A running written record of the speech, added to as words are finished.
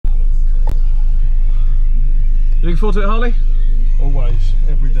Looking forward to it, Harley? Always,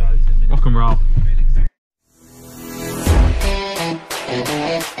 every day. Rock and roll.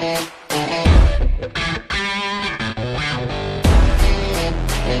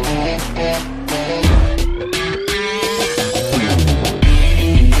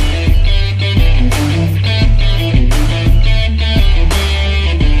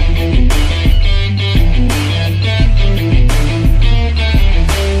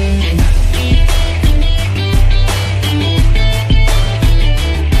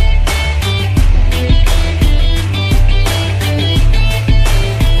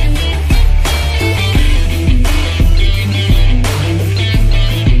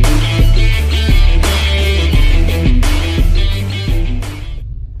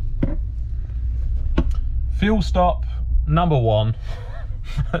 Fuel stop number 1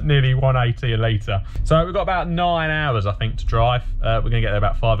 at nearly 180 a litre. So we've got about 9 hours, I think, to drive. We're going to get there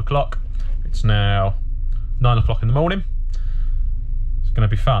about 5 o'clock. It's now 9 o'clock in the morning. It's going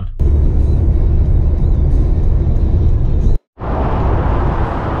to be fun.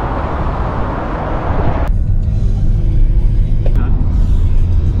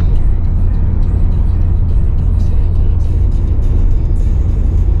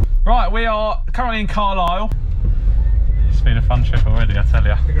 Right, we are currently in Carlisle. It's been a fun trip already, I tell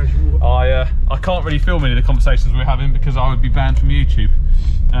you. I can't really film any of the conversations we're having because I would be banned from YouTube.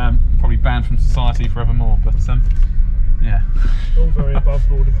 Probably banned from society forevermore, but yeah. All very above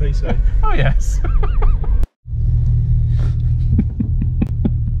board of PC. Oh yes.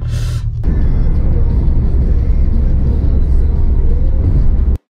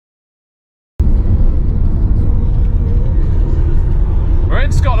 We're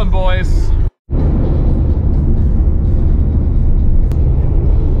in Scotland, boys.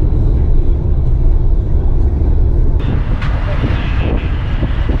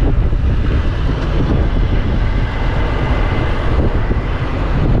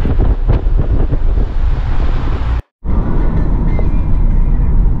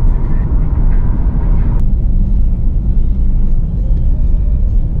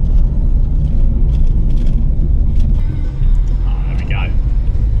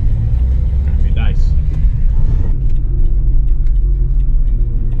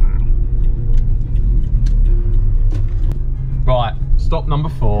 Stop number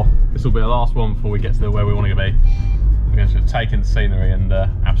 4. This will be the last one before we get to where we want to be. We're going to take in the scenery and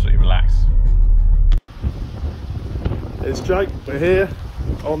absolutely relax. It's Jake. We're here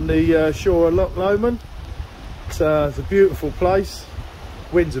on the shore of Loch Lomond. It's a beautiful place.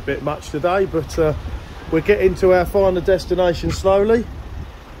 Wind's a bit much today, but we're getting to our final destination slowly.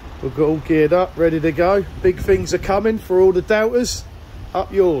 We've got all geared up, ready to go. Big things are coming for all the doubters.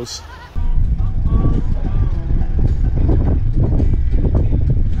 Up yours.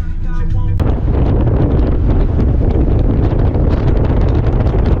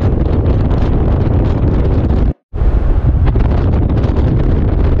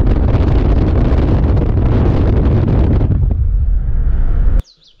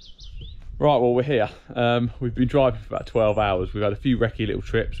 Right, well, we're here. We've been driving for about 12 hours. We've had a few recce little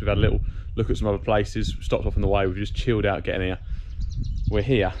trips. We've had a little look at some other places. We stopped off on the way. We've just chilled out getting here. We're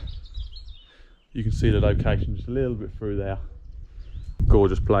here. You can see the location just a little bit through there.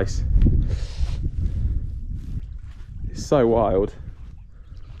 Gorgeous place. It's so wild.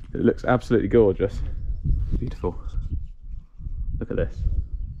 It looks absolutely gorgeous. Beautiful. Look at this.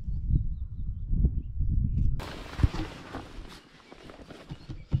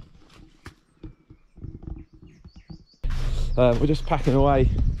 We're just packing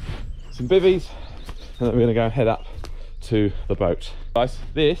away some bivvies and then we're going to go and head up to the boat. Guys,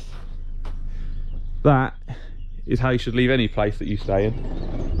 that is how you should leave any place that you stay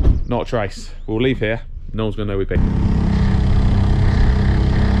in. Not a trace. We'll leave here, no one's going to know we've been.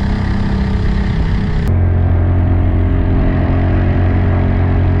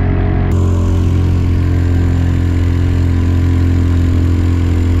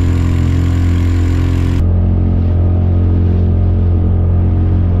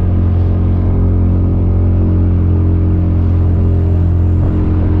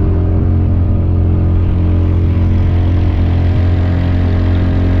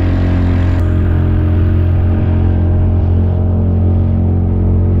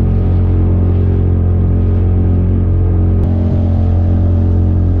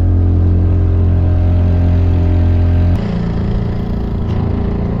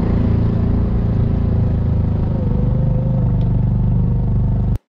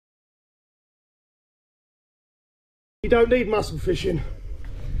 You don't need muscle fishing.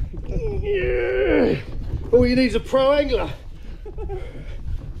 Yeah. All you need is a pro angler.